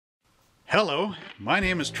Hello, my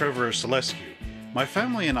name is Trevor Selescu. My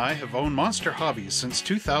family and I have owned Monster Hobbies since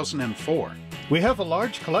 2004. We have a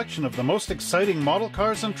large collection of the most exciting model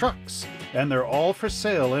cars and trucks, and they're all for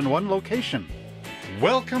sale in one location.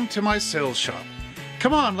 Welcome to my sales shop.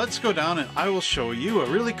 Come on, let's go down and I will show you a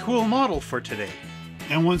really cool model for today.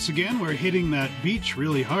 And once again, we're hitting that beach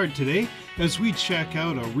really hard today as we check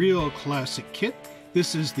out a real classic kit.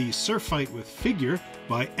 This is the Surfite with figure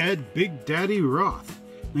by Ed Big Daddy Roth.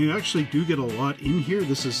 Now you actually do get a lot in here.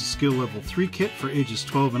 This is a skill level 3 kit for ages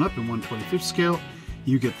 12 and up in 1/25 scale.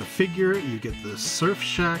 You get the figure, you get the surf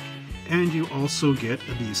shack, and you also get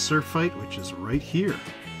the Surfite, which is right here.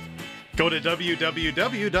 Go to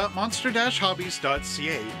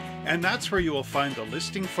www.monster-hobbies.ca and that's where you will find the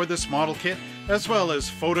listing for this model kit, as well as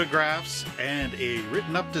photographs and a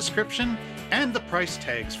written up description, and the price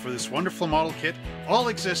tags for this wonderful model kit all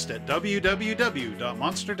exist at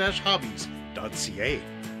www.monster-hobbies.ca.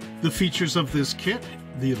 The features of this kit: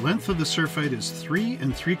 the length of the Surfite is 3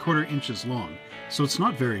 3/4 inches long, so it's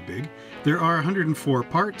not very big. There are 104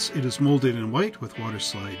 parts. It is molded in white with water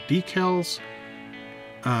slide decals.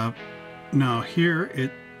 Now here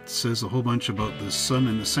it says a whole bunch about the sun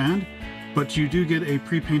and the sand, but you do get a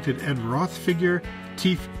pre-painted Ed Roth figure,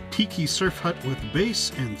 Tiki Surf Hut with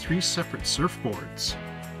base, and 3 separate surfboards.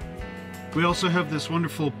 We also have this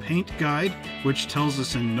wonderful paint guide, which tells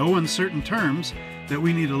us in no uncertain terms that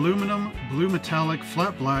we need aluminum, blue metallic,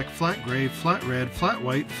 flat black, flat gray, flat red, flat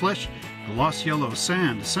white, flesh, gloss yellow,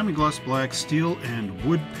 sand, semi-gloss black, steel, and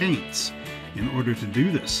wood paints in order to do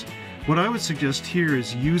this. What I would suggest here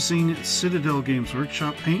is using Citadel Games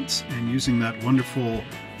Workshop paints and using that wonderful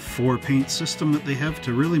 4-paint system that they have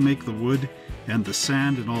to really make the wood and the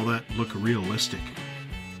sand and all that look realistic.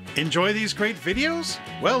 Enjoy these great videos?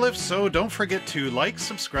 Well, if so, don't forget to like,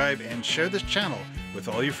 subscribe, and share this channel with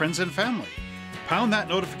all your friends and family. Pound that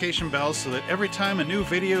notification bell so that every time a new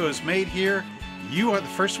video is made here, you are the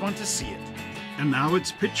first one to see it. And now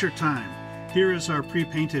it's picture time. Here is our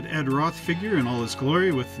pre-painted Ed Roth figure in all his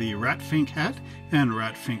glory with the Ratfink hat and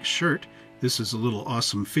Ratfink shirt. This is a little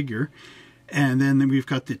awesome figure. And then we've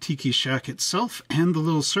got the Tiki Shack itself and the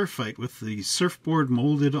little Surfite with the surfboard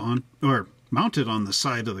molded on, or mounted on the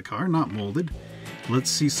side of the car, not molded.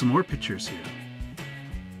 Let's see some more pictures here.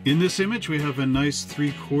 In this image we have a nice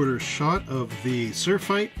 3/4 shot of the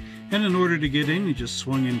Surfite, and in order to get in you just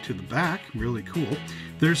swung into the back. Really cool.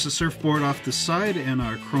 There's the surfboard off the side and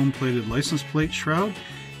our chrome plated license plate shroud,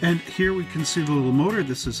 and here we can see the little motor.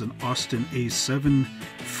 This is an Austin A7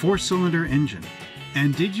 4-cylinder engine.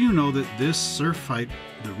 And did you know that this Surfite,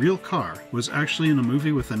 the real car, was actually in a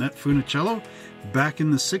movie with Annette Funicello back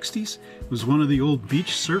in the 60s? It was one of the old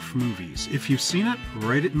beach surf movies. If you've seen it,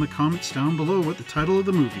 write it in the comments down below what the title of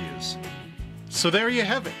the movie is. So there you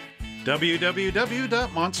have it,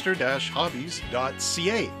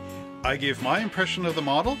 www.monster-hobbies.ca. I give my impression of the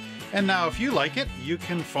model, and now if you like it, you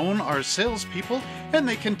can phone our salespeople and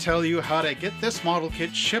they can tell you how to get this model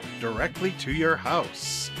kit shipped directly to your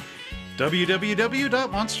house.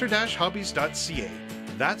 www.monster-hobbies.ca.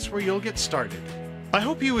 That's where you'll get started. I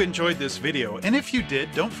hope you enjoyed this video, and if you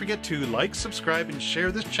did, don't forget to like, subscribe, and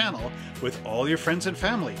share this channel with all your friends and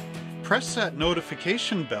family. Press that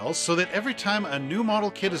notification bell so that every time a new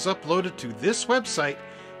model kit is uploaded to this website,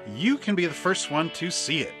 you can be the first one to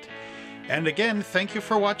see it. And again, thank you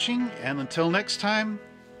for watching, and until next time,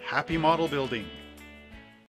 happy model building.